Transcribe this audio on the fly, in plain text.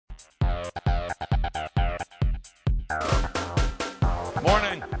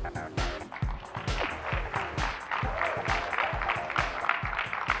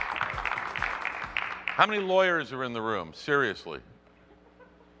How many lawyers are in the room? Seriously.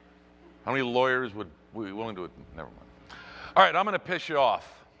 How many lawyers would be willing to? Never mind. All right, I'm going to piss you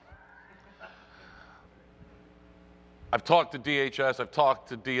off. I've talked to DHS, I've talked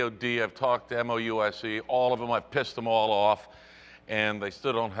to DOD, I've talked to MOUSE, all of them, I've pissed them all off, and they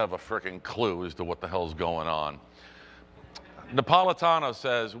still don't have a frickin' clue as to what the hell's going on. Napolitano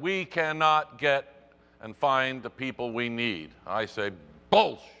says, we cannot get and find the people we need. I say,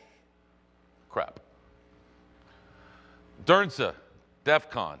 bullsh. Crap. Dernsa, DEF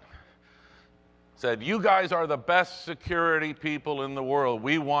CON, said, you guys are the best security people in the world.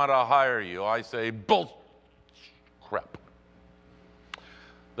 We want to hire you. I say, bullsh. Crap.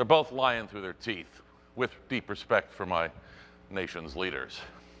 They're both lying through their teeth, with deep respect for my nation's leaders.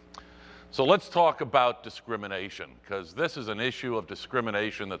 So let's talk about discrimination, because this is an issue of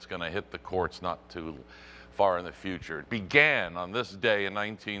discrimination that's going to hit the courts not too far in the future. It began on this day in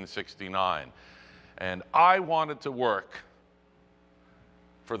 1969, and I wanted to work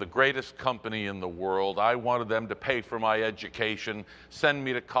for the greatest company in the world. I wanted them to pay for my education, send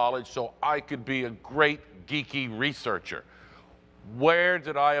me to college so I could be a great geeky researcher. Where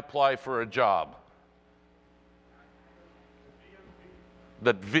did I apply for a job?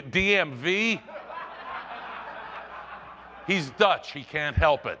 The DMV? He's Dutch, he can't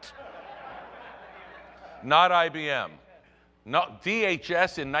help it. Not IBM. Not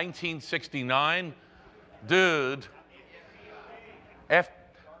DHS in 1969? Dude.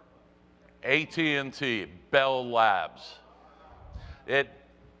 AT&T, Bell Labs. It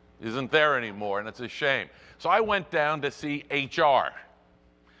isn't there anymore, and it's a shame. So I went down to see HR.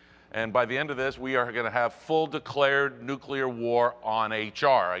 And by the end of this, we are going to have full declared nuclear war on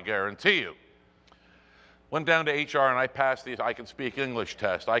HR, I guarantee you. Went down to HR and I passed the I can speak English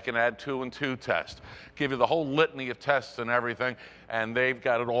test, I can add 2 and 2 test, give you the whole litany of tests and everything, and they've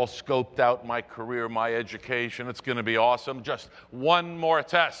got it all scoped out, my career, my education. It's going to be awesome. Just one more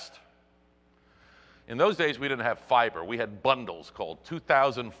test. In those days, we didn't have fiber. We had bundles called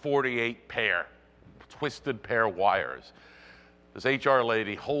 2048 pair, twisted pair wires. This HR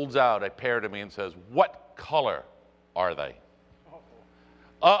lady holds out a pair to me and says, what color are they?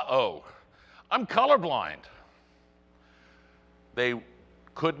 Uh-oh. I'm colorblind. They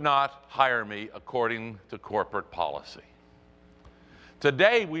could not hire me according to corporate policy.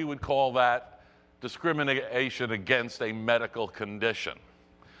 Today, we would call that discrimination against a medical condition.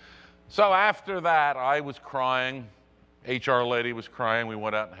 So after that, I was crying. HR lady was crying. We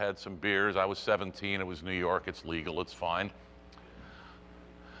went out and had some beers. I was 17. It was New York. It's legal. It's fine.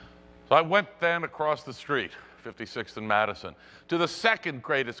 So I went then across the street, 56th and Madison, to the second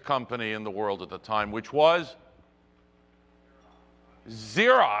greatest company in the world at the time, which was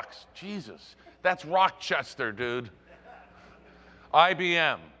Xerox. Jesus, that's Rochester, dude.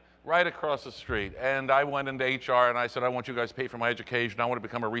 IBM, right across the street. And I went into HR and I said, I want you guys to pay for my education. I want to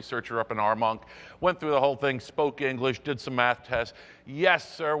become a researcher up in Armonk. Went through the whole thing, spoke English, did some math tests.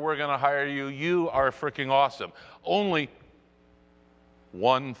 Yes, sir, we're going to hire you. You are freaking awesome. Only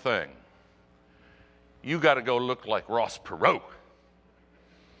one thing. You got to go look like Ross Perot.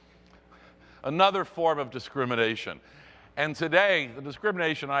 Another form of discrimination. And today, the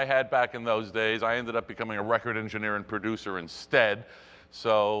discrimination I had back in those days, I ended up becoming a record engineer and producer instead.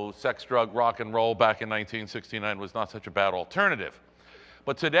 So sex, drug, rock and roll back in 1969 was not such a bad alternative.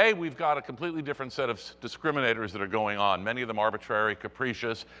 But today, we've got a completely different set of discriminators that are going on, many of them arbitrary,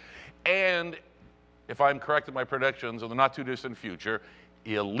 capricious, and if I'm correct in my predictions, in the not too distant future,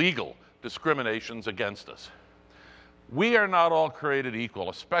 illegal discriminations against us. We are not all created equal,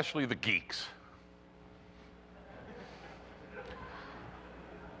 especially the geeks.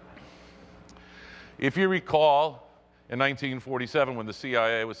 If you recall, in 1947, when the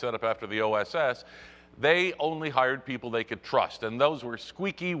CIA was set up after the OSS, they only hired people they could trust, and those were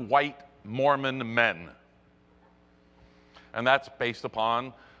squeaky white Mormon men. And that's based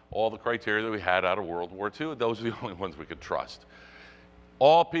upon all the criteria that we had out of World War II. Those are the only ones we could trust.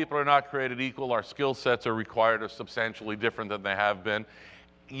 All people are not created equal. Our skill sets are required are substantially different than they have been.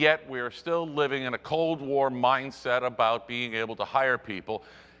 Yet we are still living in a Cold War mindset about being able to hire people.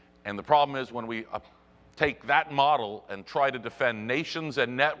 And the problem is when we take that model and try to defend nations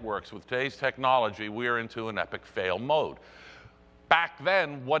and networks with today's technology, we are into an epic fail mode. Back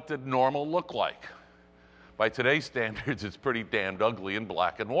then, what did normal look like? By today's standards, it's pretty damned ugly in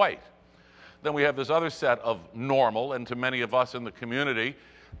black and white. Then we have this other set of normal, and to many of us in the community,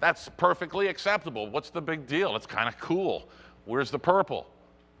 that's perfectly acceptable. What's the big deal? It's kind of cool. Where's the purple?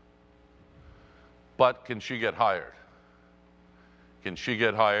 But can she get hired? Can she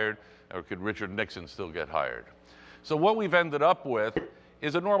get hired, or could Richard Nixon still get hired? So what we've ended up with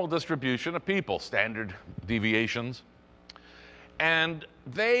is a normal distribution of people, standard deviations. And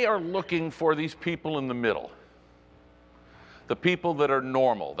they are looking for these people in the middle, the people that are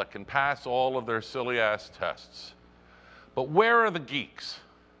normal, that can pass all of their silly-ass tests. But where are the geeks?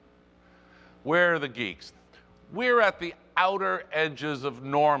 Where are the geeks? We're at the outer edges of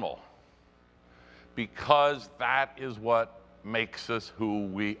normal because that is what makes us who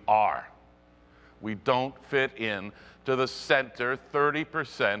we are. We don't fit in to the center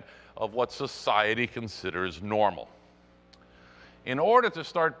 30% of what society considers normal. In order to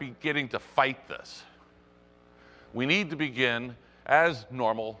start beginning to fight this, we need to begin, as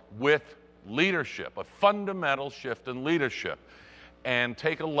normal, with leadership, a fundamental shift in leadership, and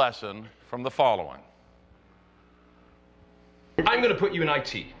take a lesson from the following. I'm going to put you in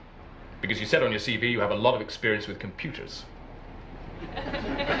IT, because you said on your CV you have a lot of experience with computers.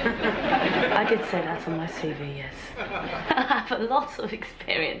 I did say that on my CV, yes. I have a lot of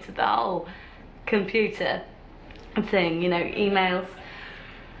experience with the whole computer thing, you know, emails,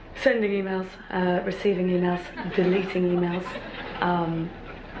 sending emails, receiving emails, deleting emails.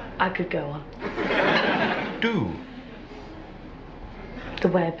 I could go on. Do? The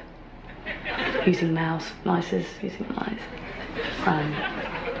web, using mouse, mices, using mice,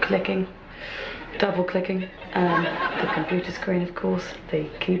 clicking, double clicking, the computer screen, of course, the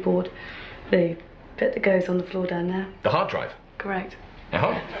keyboard, the bit that goes on the floor down there. The hard drive? Correct.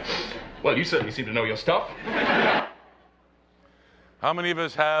 Uh-huh. Well, you certainly seem to know your stuff. How many of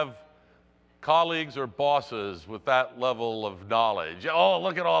us have colleagues or bosses with that level of knowledge? Oh,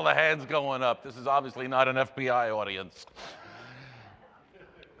 look at all the hands going up. This is obviously not an FBI audience.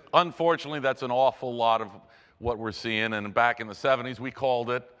 Unfortunately, that's an awful lot of what we're seeing, and back in the 70s, we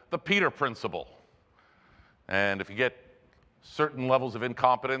called it the Peter Principle. And if you get certain levels of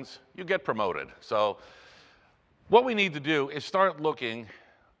incompetence, you get promoted. So what we need to do is start looking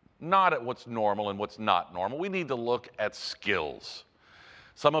not at what's normal and what's not normal. We need to look at skills.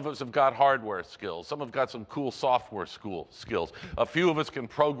 Some of us have got hardware skills. Some have got some cool software skills. A few of us can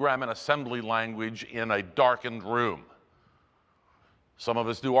program an assembly language in a darkened room. Some of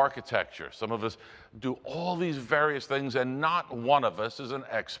us do architecture. Some of us do all these various things, and not one of us is an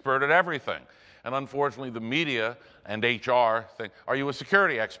expert at everything. And unfortunately, the media and HR think, are you a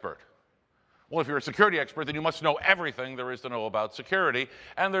security expert? Well, if you're a security expert, then you must know everything there is to know about security.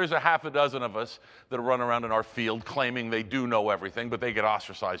 And there's a half a dozen of us that run around in our field claiming they do know everything, but they get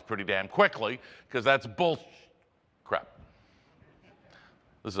ostracized pretty damn quickly because that's crap.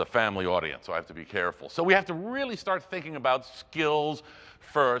 This is a family audience, so I have to be careful. So we have to really start thinking about skills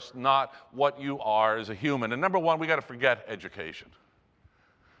first, not what you are as a human. And number one, we got to forget education.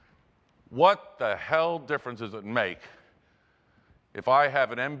 What the hell difference does it make if I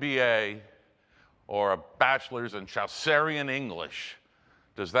have an MBA or a bachelor's in Chaucerian English?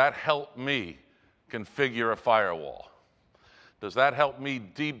 Does that help me configure a firewall? Does that help me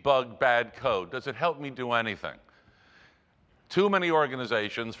debug bad code? Does it help me do anything? Too many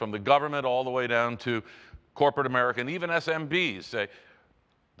organizations, from the government all the way down to corporate America, and even SMBs, say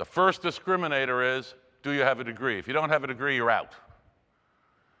the first discriminator is, do you have a degree? If you don't have a degree, you're out.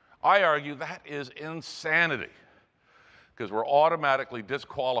 I argue that is insanity, because we're automatically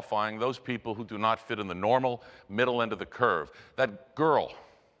disqualifying those people who do not fit in the normal middle end of the curve. That girl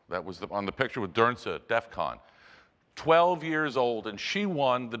that was on the picture with Dernsa at DEF CON, 12 years old, and she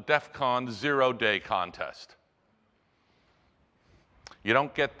won the DEF CON 0-day contest. You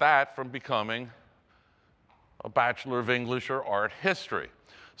don't get that from becoming a Bachelor of English or Art History.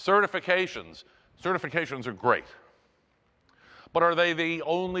 Certifications are great. But are they the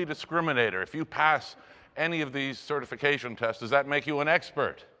only discriminator? If you pass any of these certification tests, does that make you an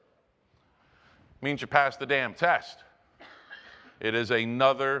expert? It means you passed the damn test. It is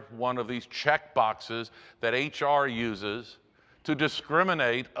another one of these check boxes that HR uses to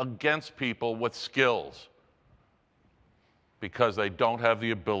discriminate against people with skills, because they don't have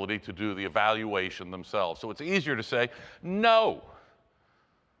the ability to do the evaluation themselves. So it's easier to say no,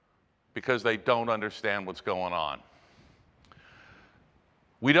 because they don't understand what's going on.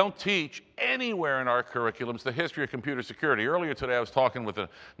 We don't teach anywhere in our curriculums the history of computer security. Earlier today, I was talking with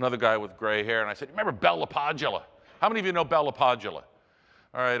another guy with gray hair, and I said, remember Bell LaPadula? How many of you know Bell LaPadula?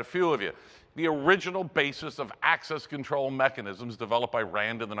 All right, a few of you. The original basis of access control mechanisms developed by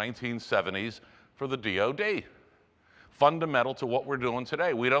Rand in the 1970s for the DoD. Fundamental to what we're doing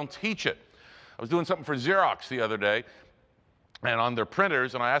today. We don't teach it. I was doing something for Xerox the other day, and on their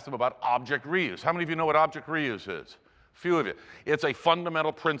printers, and I asked them about object reuse. How many of you know what object reuse is? A few of you. It's a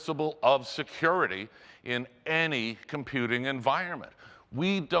fundamental principle of security in any computing environment.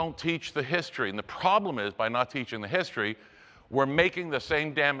 We don't teach the history, and the problem is, by not teaching the history, We're making the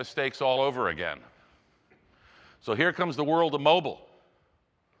same damn mistakes all over again. So here comes the world of mobile.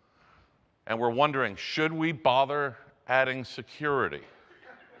 And we're wondering, should we bother adding security?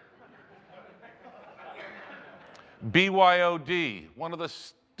 BYOD, one of the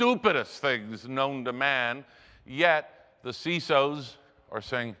stupidest things known to man, yet the CISOs are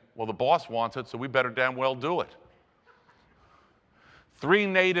saying, well, the boss wants it, so we better damn well do it. 3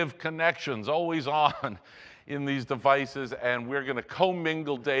 native connections always on in these devices, and we're going to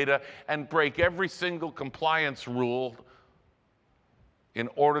commingle data and break every single compliance rule in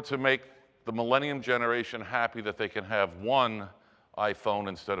order to make the millennium generation happy that they can have 1 iPhone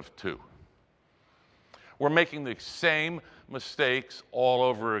instead of 2. We're making the same mistakes all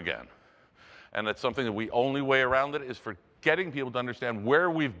over again. And it's something that the only way around it is for getting people to understand where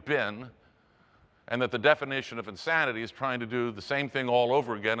we've been, and that the definition of insanity is trying to do the same thing all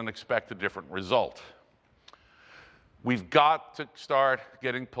over again and expect a different result. We've got to start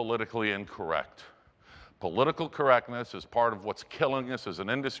getting politically incorrect. Political correctness is part of what's killing us as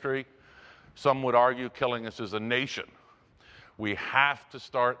an industry. Some would argue killing us as a nation. We have to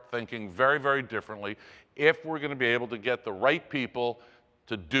start thinking very, very differently if we're going to be able to get the right people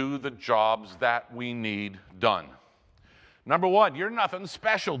to do the jobs that we need done. Number 1, you're nothing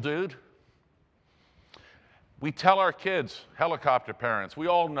special, dude. We tell our kids, helicopter parents, we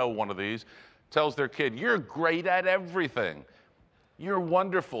all know one of these, tells their kid, you're great at everything. You're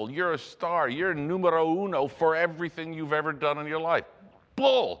wonderful. You're a star. You're numero uno for everything you've ever done in your life.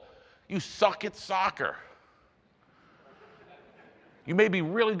 Bull. You suck at soccer. You may be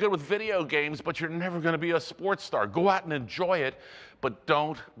really good with video games, but you're never going to be a sports star. Go out and enjoy it, but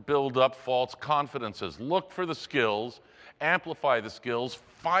don't build up false confidences. Look for the skills, amplify the skills,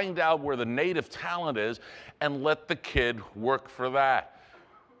 find out where the native talent is, and let the kid work for that.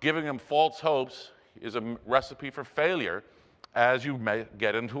 Giving them false hopes is a recipe for failure as you may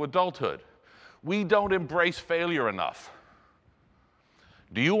get into adulthood. We don't embrace failure enough.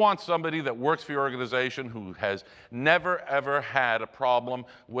 Do you want somebody that works for your organization who has never, ever had a problem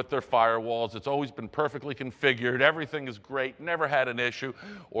with their firewalls? It's always been perfectly configured, everything is great, never had an issue?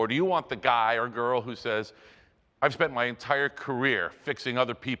 Or do you want the guy or girl who says, I've spent my entire career fixing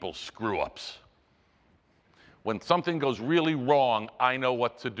other people's screw-ups. When something goes really wrong, I know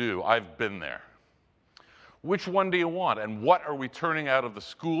what to do. I've been there. Which one do you want? And what are we turning out of the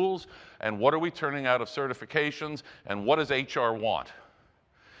schools? And what are we turning out of certifications? And what does HR want?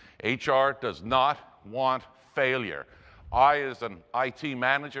 HR does not want failure. I, as an IT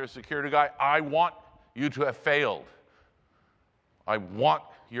manager, security guy, I want you to have failed. I want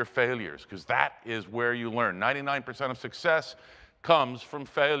your failures, because that is where you learn. 99% of success comes from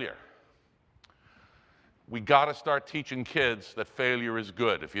failure. We got to start teaching kids that failure is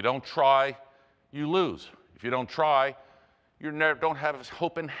good. If you don't try, you lose. If you don't try, you don't have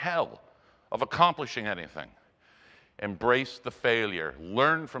hope in hell of accomplishing anything. Embrace the failure,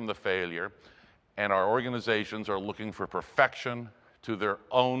 learn from the failure, and our organizations are looking for perfection to their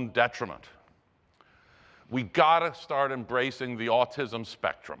own detriment. We gotta start embracing the autism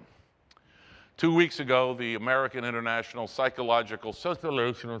spectrum. 2 weeks ago, the American International Psychological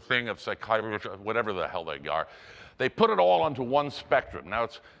Association thing of psychiatry, whatever the hell they are, they put it all onto one spectrum. Now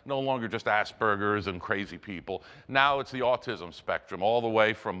it's no longer just Asperger's and crazy people. Now it's the autism spectrum, all the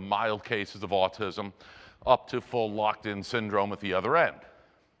way from mild cases of autism up to full locked-in syndrome at the other end.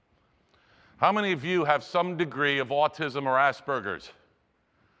 How many of you have some degree of autism or Asperger's?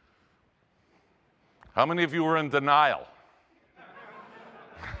 How many of you are in denial?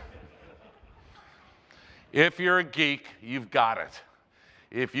 If you're a geek, you've got it.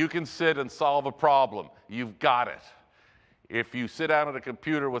 If you can sit and solve a problem, you've got it. If you sit down at a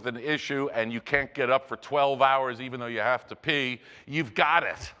computer with an issue and you can't get up for 12 hours even though you have to pee, you've got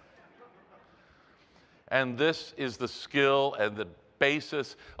it. And this is the skill and the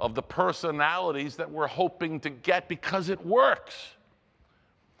basis of the personalities that we're hoping to get because it works.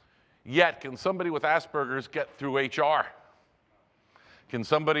 Yet, can somebody with Asperger's get through HR? Can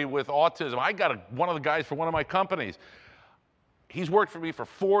somebody with autism? I got one of the guys from one of my companies. He's worked for me for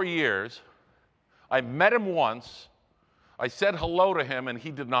 4 years. I met him once. I said hello to him, and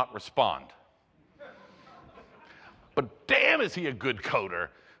he did not respond. But damn, is he a good coder.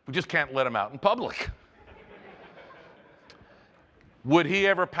 We just can't let him out in public. Would he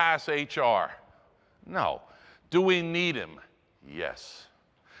ever pass HR? No. Do we need him? Yes.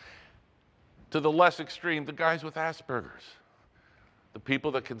 To the less extreme, the guys with Asperger's. The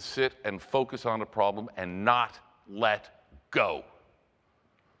people that can sit and focus on a problem and not let go.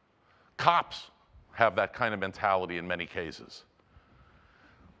 Cops have that kind of mentality in many cases.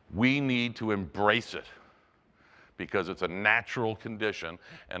 We need to embrace it because it's a natural condition.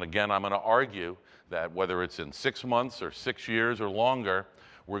 And again, I'm going to argue that whether it's in 6 months or 6 years or longer,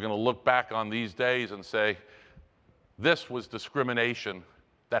 we're going to look back on these days and say, this was discrimination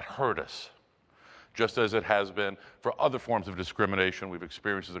that hurt us, just as it has been for other forms of discrimination we've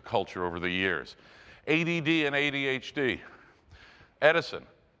experienced as a culture over the years. ADD and ADHD, Edison,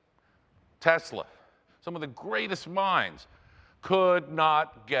 Tesla, some of the greatest minds could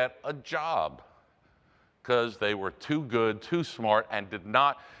not get a job because they were too good, too smart, and did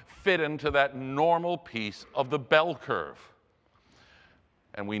not fit into that normal piece of the bell curve.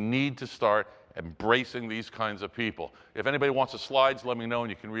 And we need to start embracing these kinds of people. If anybody wants the slides, let me know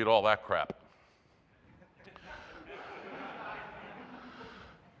and you can read all that crap.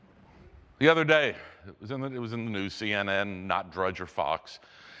 The other day, it was in the news, CNN, not Drudge or Fox,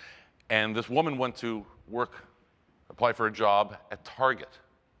 and this woman went to work, apply for a job at Target.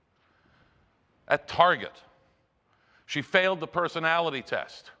 At Target. She failed the personality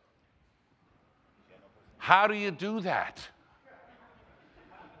test. How do you do that?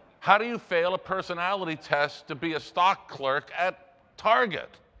 How do you fail a personality test to be a stock clerk at Target?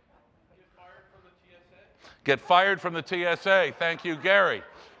 Get fired from the TSA. Thank you, Gary.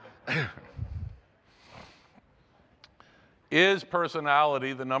 Is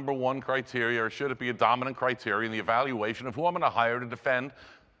personality the #1 criteria, or should it be a dominant criteria in the evaluation of who I'm going to hire to defend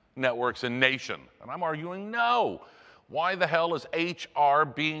networks and nation? And I'm arguing no. Why the hell is HR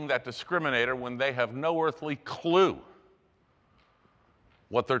being that discriminator when they have no earthly clue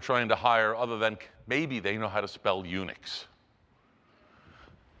what they're trying to hire, other than maybe they know how to spell Unix?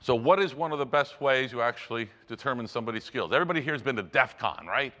 So what is one of the best ways you actually determine somebody's skills? Everybody here has been to DEF CON,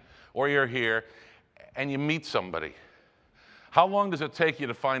 right? Or you're here and you meet somebody. How long does it take you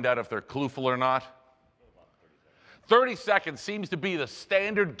to find out if they're clueful or not? 30 seconds seems to be the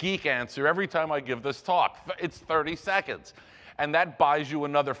standard geek answer every time I give this talk. It's 30 seconds. And that buys you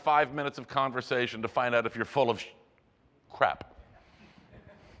another 5 minutes of conversation to find out if you're full of crap.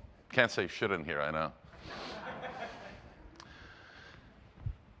 Can't say shit in here, I know.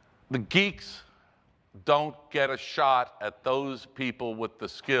 The geeks don't get a shot at those people with the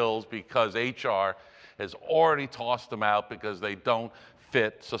skills because HR has already tossed them out because they don't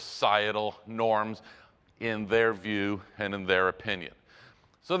fit societal norms in their view and in their opinion.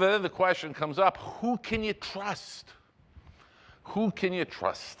 So then the question comes up, who can you trust? Who can you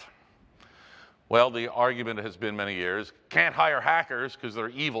trust? Well, the argument has been many years, can't hire hackers because they're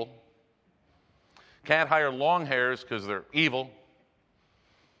evil. Can't hire long hairs because they're evil.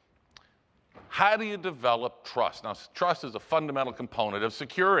 How do you develop trust? Now, trust is a fundamental component of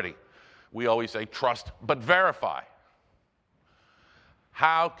security. We always say trust but verify.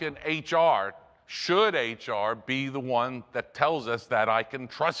 How can should HR be the one that tells us that I can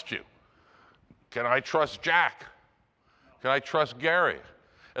trust you? Can I trust Jack? Can I trust Gary?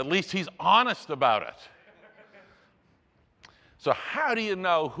 At least he's honest about it. So how do you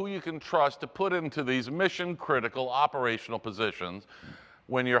know who you can trust to put into these mission-critical operational positions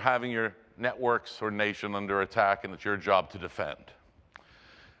when you're having your networks or nation under attack and it's your job to defend?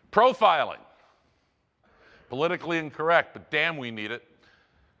 Profiling. Politically incorrect, but damn, we need it.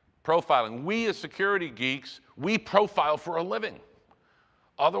 Profiling. We as security geeks, we profile for a living.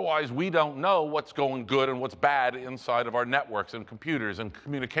 Otherwise, we don't know what's going good and what's bad inside of our networks and computers and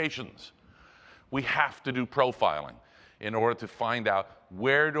communications. We have to do profiling in order to find out,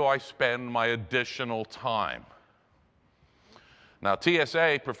 where do I spend my additional time? Now,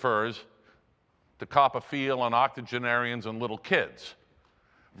 TSA prefers to cop a feel on octogenarians and little kids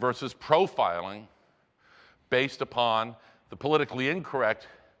versus profiling based upon the politically incorrect.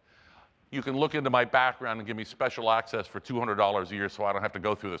 You can look into my background and give me special access for $200 a year so I don't have to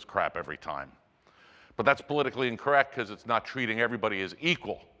go through this crap every time. But that's politically incorrect because it's not treating everybody as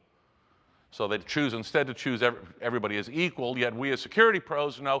equal. So they choose instead to choose everybody as equal, yet we as security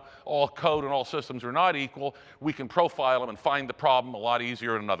pros know all code and all systems are not equal. We can profile them and find the problem a lot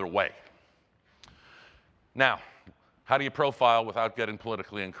easier in another way. Now, how do you profile without getting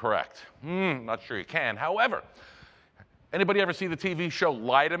politically incorrect? Not sure you can. However, anybody ever see the TV show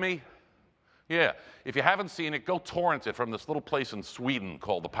Lie to Me? Yeah. If you haven't seen it, go torrent it from this little place in Sweden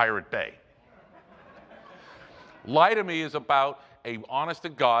called the Pirate Bay. Lie to Me is about a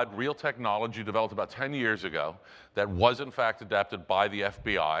honest-to-God real technology developed about 10 years ago that was in fact adapted by the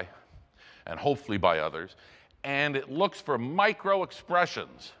FBI and hopefully by others. And it looks for micro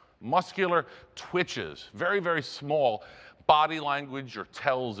expressions, muscular twitches, very, very small body language or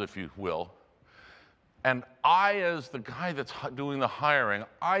tells, if you will. And I, as the guy that's doing the hiring,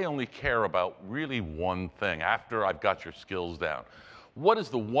 I only care about really one thing after I've got your skills down. What is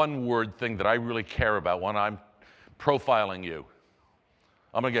the one word thing that I really care about when I'm profiling you.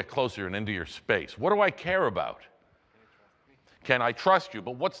 I'm going to get closer and into your space. What do I care about? Can I trust you?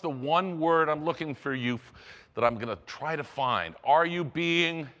 But what's the one word I'm looking for you that I'm going to try to find? Are you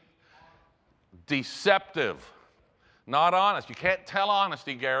being deceptive? Not honest. You can't tell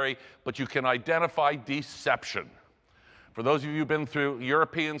honesty, Gary, but you can identify deception. For those of you who've been through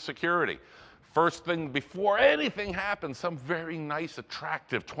European security, first thing before anything happens, some very nice,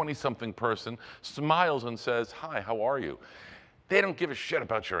 attractive 20-something person smiles and says, "Hi, how are you?" They don't give a shit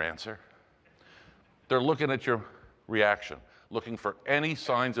about your answer. They're looking at your reaction, looking for any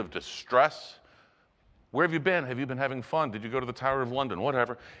signs of distress. Where have you been? Have you been having fun? Did you go to the Tower of London?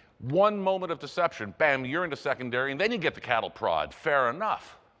 Whatever. One moment of deception, bam, you're into secondary, and then you get the cattle prod. Fair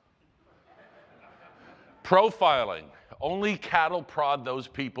enough. Profiling. Only cattle prod those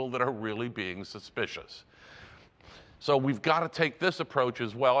people that are really being suspicious. So we've got to take this approach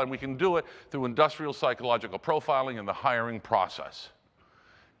as well, and we can do it through industrial psychological profiling in the hiring process.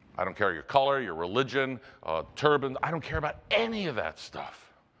 I don't care your color, your religion, turban. I don't care about any of that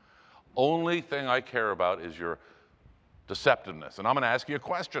stuff. Only thing I care about is your deceptiveness. And I'm going to ask you a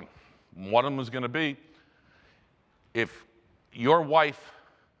question. One of them is going to be, if your wife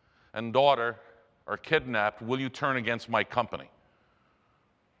and daughter are kidnapped, will you turn against my company?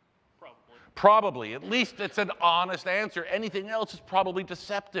 Probably. At least it's an honest answer. Anything else is probably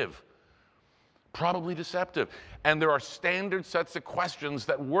deceptive. Probably deceptive. And there are standard sets of questions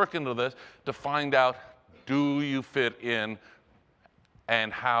that work into this to find out, do you fit in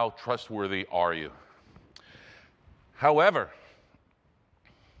and how trustworthy are you? However,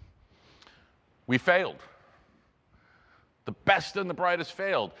 we failed. The best and the brightest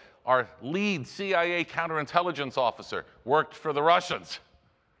failed. Our lead CIA counterintelligence officer worked for the Russians.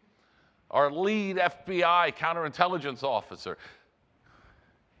 Our lead FBI counterintelligence officer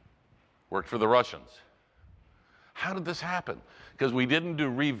worked for the Russians. How did this happen? Because we didn't do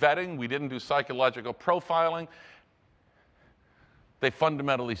revetting, we didn't do psychological profiling. They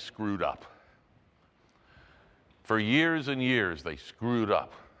fundamentally screwed up. For years and years, they screwed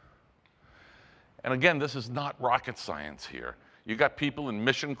up. And again, this is not rocket science here. You got people in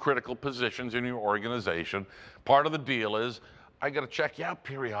mission-critical positions in your organization. Part of the deal is, I got to check you out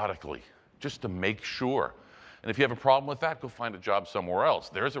periodically, just to make sure. And if you have a problem with that, go find a job somewhere else.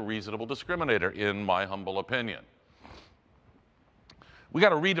 There's a reasonable discriminator, in my humble opinion. We got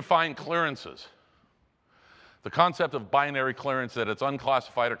to redefine clearances. The concept of binary clearance, that it's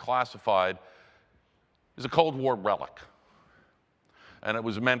unclassified or classified, is a Cold War relic. And it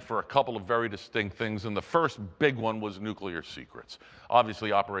was meant for a couple of very distinct things, and the first big one was nuclear secrets.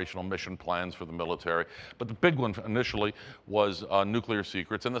 Obviously, operational mission plans for the military, but the big one initially was nuclear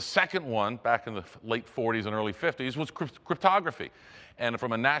secrets. And the second one, back in the late 40s and early 50s, was cryptography. And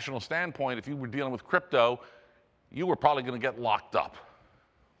from a national standpoint, if you were dealing with crypto, you were probably going to get locked up.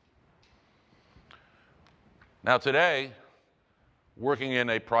 Now today, working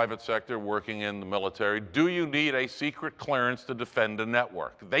in a private sector, working in the military, do you need a secret clearance to defend a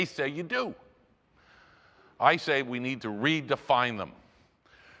network? They say you do. I say we need to redefine them.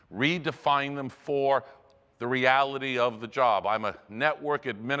 Redefine them for the reality of the job. I'm a network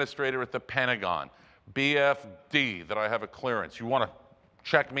administrator at the Pentagon, BFD, that I have a clearance. You want to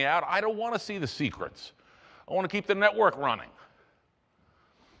check me out? I don't want to see the secrets. I want to keep the network running.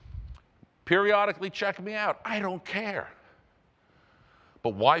 Periodically check me out. I don't care.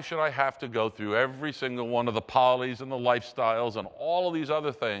 But why should I have to go through every single one of the polys and the lifestyles and all of these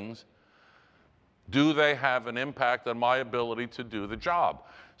other things? Do they have an impact on my ability to do the job?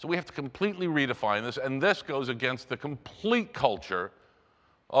 So we have to completely redefine this, and this goes against the complete culture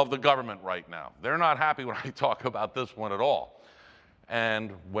of the government right now. They're not happy when I talk about this one at all.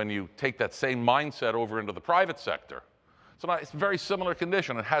 And when you take that same mindset over into the private sector, it's a very similar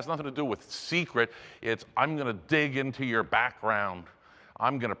condition. It has nothing to do with secret. It's, I'm going to dig into your background.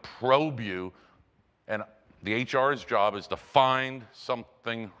 I'm going to probe you, and the HR's job is to find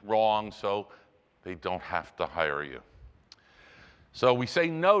something wrong so they don't have to hire you. So we say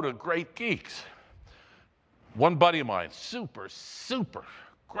no to great geeks. One buddy of mine, super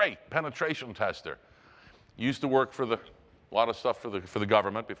great penetration tester, used to work for a lot of stuff for the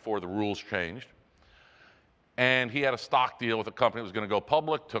government before the rules changed. And he had a stock deal with a company that was going to go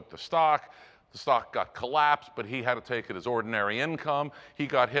public, took the stock. The stock got collapsed, but he had to take it as ordinary income. He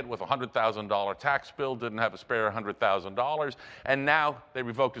got hit with a $100,000 tax bill, didn't have a spare $100,000, and now they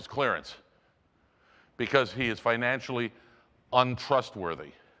revoked his clearance because he is financially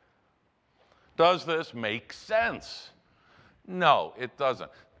untrustworthy. Does this make sense? No, it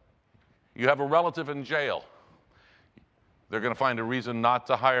doesn't. You have a relative in jail. They're going to find a reason not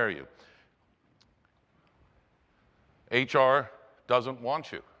to hire you. HR doesn't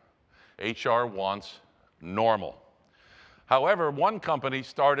want you. HR wants normal. However, one company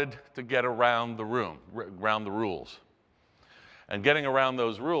started to get around the rules. And getting around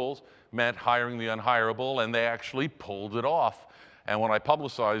those rules meant hiring the unhirable, and they actually pulled it off. And when I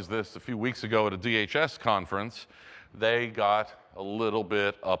publicized this a few weeks ago at a DHS conference, they got a little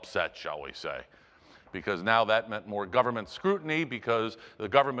bit upset, shall we say. Because now that meant more government scrutiny, because the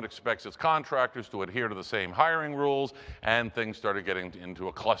government expects its contractors to adhere to the same hiring rules, and things started getting into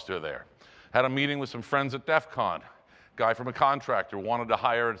a cluster there. Had a meeting with some friends at DEF CON. Guy from a contractor wanted to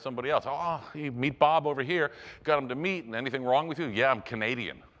hire somebody else. Oh, you meet Bob over here. Got him to meet, and anything wrong with you? Yeah, I'm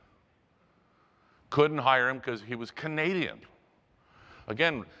Canadian. Couldn't hire him because he was Canadian.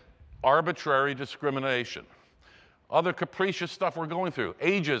 Again, arbitrary discrimination. Other capricious stuff we're going through.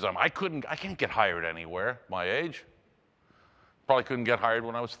 Ageism. I can't get hired anywhere my age. Probably couldn't get hired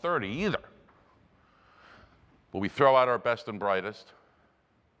when I was 30 either. But we throw out our best and brightest.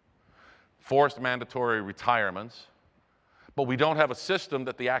 Forced mandatory retirements. But we don't have a system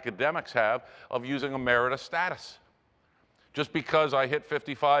that the academics have of using emerita status. Just because I hit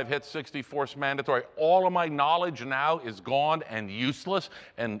 55, hit 60, forced mandatory, all of my knowledge now is gone and useless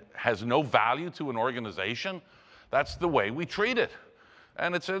and has no value to an organization. That's the way we treat it.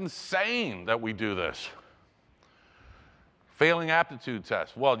 And it's insane that we do this. Failing aptitude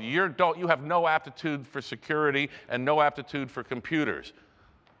tests. Well, you have no aptitude for security and no aptitude for computers.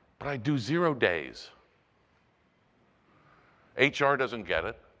 But I do 0 days. HR doesn't get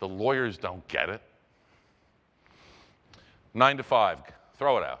it. The lawyers don't get it. 9 to 5,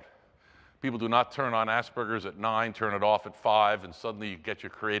 throw it out. People do not turn on Asperger's at 9, turn it off at 5, and suddenly you get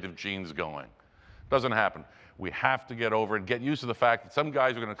your creative genes going. Doesn't happen. We have to get over it, get used to the fact that some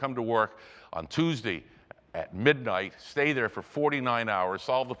guys are going to come to work on Tuesday at midnight, stay there for 49 hours,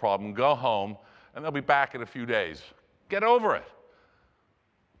 solve the problem, go home, and they'll be back in a few days. Get over it.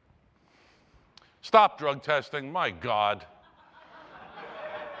 Stop drug testing, my God.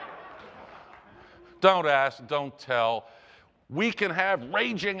 Don't ask, don't tell. We can have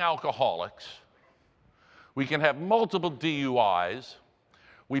raging alcoholics. We can have multiple DUIs.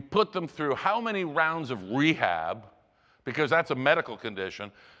 We put them through how many rounds of rehab, because that's a medical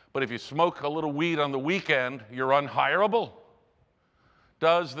condition. But if you smoke a little weed on the weekend, you're unhirable.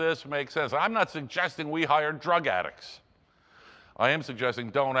 Does this make sense? I'm not suggesting we hire drug addicts. I am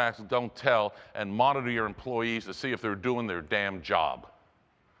suggesting don't ask, don't tell, and monitor your employees to see if they're doing their damn job.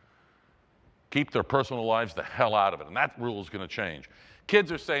 Keep their personal lives the hell out of it, and that rule is going to change.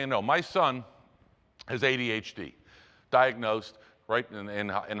 Kids are saying no. My son has ADHD, diagnosed right in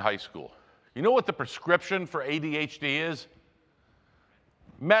high school. You know what the prescription for ADHD is?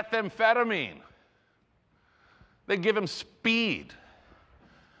 Methamphetamine. They give him speed.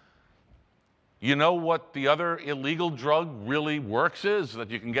 You know what the other illegal drug really works is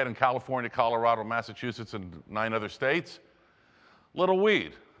that you can get in California, Colorado, Massachusetts, and 9 other states? Little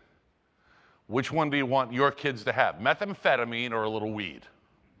weed. Which one do you want your kids to have, methamphetamine or a little weed?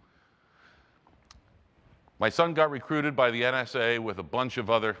 My son got recruited by the NSA with a bunch of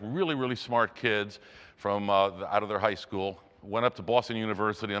other really, really smart kids from out of their high school, went up to Boston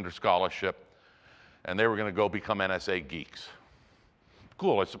University under scholarship, and they were going to go become NSA geeks.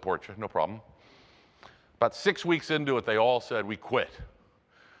 Cool, I support you, no problem. About 6 weeks into it, they all said, we quit.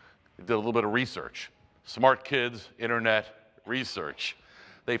 They did a little bit of research. Smart kids, internet, research.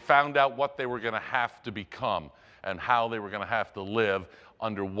 They found out what they were going to have to become and how they were going to have to live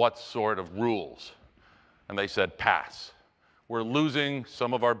under what sort of rules. And they said, pass. We're losing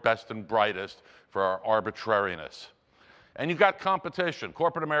some of our best and brightest for our arbitrariness. And you've got competition.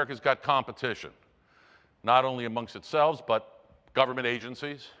 Corporate America's got competition, not only amongst itself, but government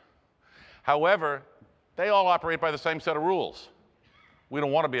agencies. However, they all operate by the same set of rules. We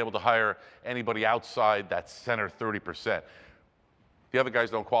don't want to be able to hire anybody outside that center 30%. The other guys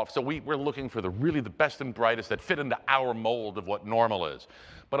don't qualify. So we're looking for really the best and brightest that fit into our mold of what normal is.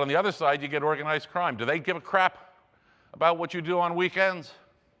 But on the other side, you get organized crime. Do they give a crap about what you do on weekends?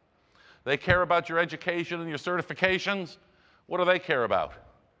 They care about your education and your certifications? What do they care about?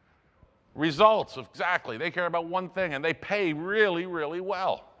 Results, exactly. They care about one thing, and they pay really, really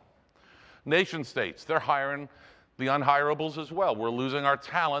well. Nation states, they're hiring the unhirables as well. We're losing our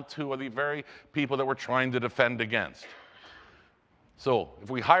talent to the very people that we're trying to defend against. So if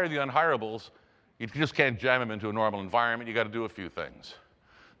we hire the unhirables, you just can't jam them into a normal environment. You got to do a few things.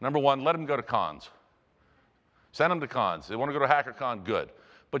 Number one, let them go to cons. Send them to cons. They want to go to HackerCon, good.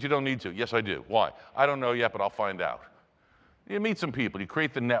 But you don't need to. Yes, I do. Why? I don't know yet, but I'll find out. You meet some people. You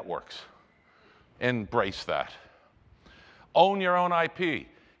create the networks. Embrace that. Own your own IP.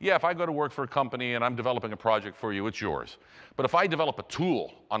 Yeah, if I go to work for a company and I'm developing a project for you, it's yours. But if I develop a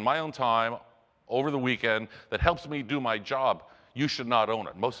tool on my own time over the weekend that helps me do my job, you should not own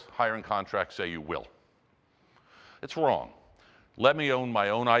it. Most hiring contracts say you will. It's wrong. Let me own my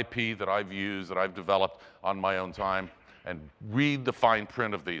own IP that I've used, that I've developed on my own time, and read the fine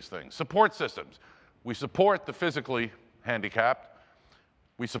print of these things. Support systems. We support the physically handicapped.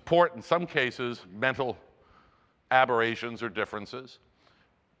 We support, in some cases, mental aberrations or differences.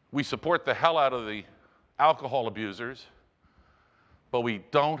 We support the hell out of the alcohol abusers, but we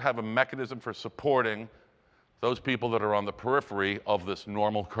don't have a mechanism for supporting those people that are on the periphery of this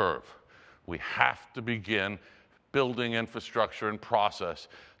normal curve. We have to begin building infrastructure and process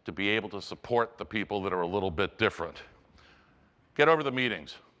to be able to support the people that are a little bit different. Get over the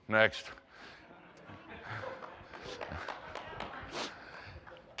meetings. Next.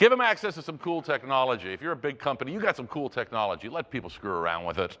 Give them access to some cool technology. If you're a big company, you got some cool technology. Let people screw around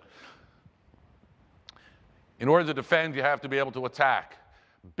with it. In order to defend, you have to be able to attack.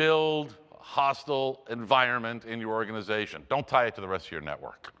 Build a hostile environment in your organization. Don't tie it to the rest of your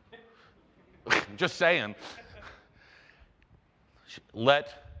network. Just saying.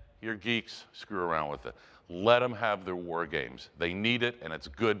 Let your geeks screw around with it. Let them have their war games. They need it, and it's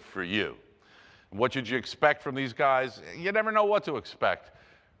good for you. What did you expect from these guys? You never know what to expect.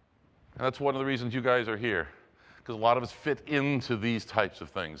 And that's one of the reasons you guys are here, because a lot of us fit into these types of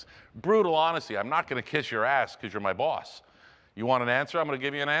things. Brutal honesty. I'm not going to kiss your ass because you're my boss. You want an answer? I'm going to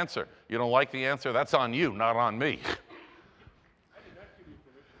give you an answer. You don't like the answer? That's on you, not on me.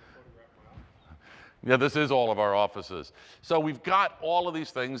 Yeah, this is all of our offices. So we've got all of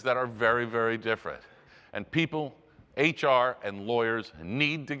these things that are very, very different. And people, HR and lawyers,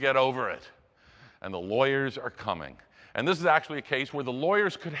 need to get over it. And the lawyers are coming. And this is actually a case where the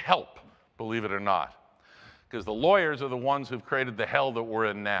lawyers could help, believe it or not. Because the lawyers are the ones who've created the hell that we're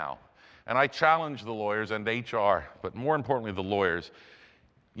in now. And I challenge the lawyers and HR, but more importantly the lawyers.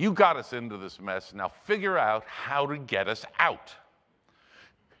 You got us into this mess. Now figure out how to get us out.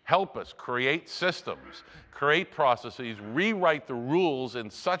 Help us create systems, create processes, rewrite the rules in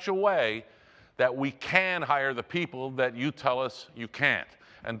such a way that we can hire the people that you tell us you can't.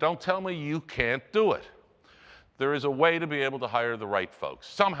 And don't tell me you can't do it. There is a way to be able to hire the right folks.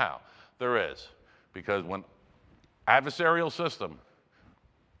 Somehow there is. Because when adversarial system,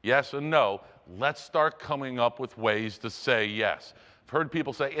 yes and no, let's start coming up with ways to say yes. I've heard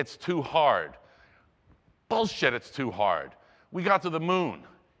people say it's too hard. Bullshit, it's too hard. We got to the moon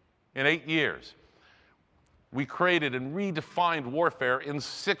in 8 years. We created and redefined warfare in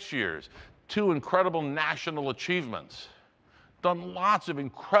 6 years. 2 incredible national achievements. Done lots of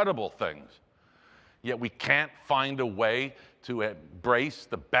incredible things. Yet we can't find a way to embrace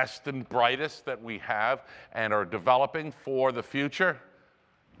the best and brightest that we have and are developing for the future.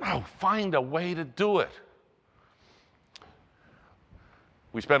 No, find a way to do it.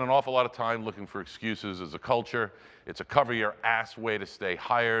 We spend an awful lot of time looking for excuses as a culture. It's a cover-your-ass way to stay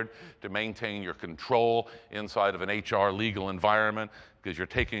hired, to maintain your control inside of an HR legal environment, because you're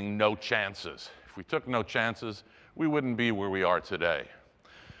taking no chances. If we took no chances, we wouldn't be where we are today.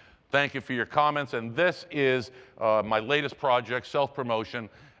 Thank you for your comments, and this is my latest project, self-promotion,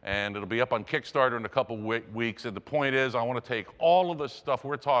 and it'll be up on Kickstarter in a couple weeks. And the point is, I want to take all of the stuff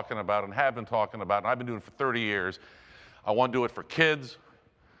we're talking about and have been talking about, and I've been doing it for 30 years. I want to do it for kids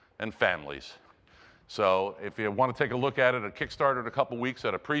and families. So if you want to take a look at it at Kickstarter in a couple weeks,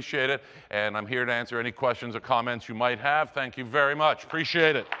 I'd appreciate it. And I'm here to answer any questions or comments you might have. Thank you very much.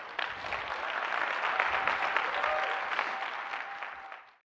 Appreciate it.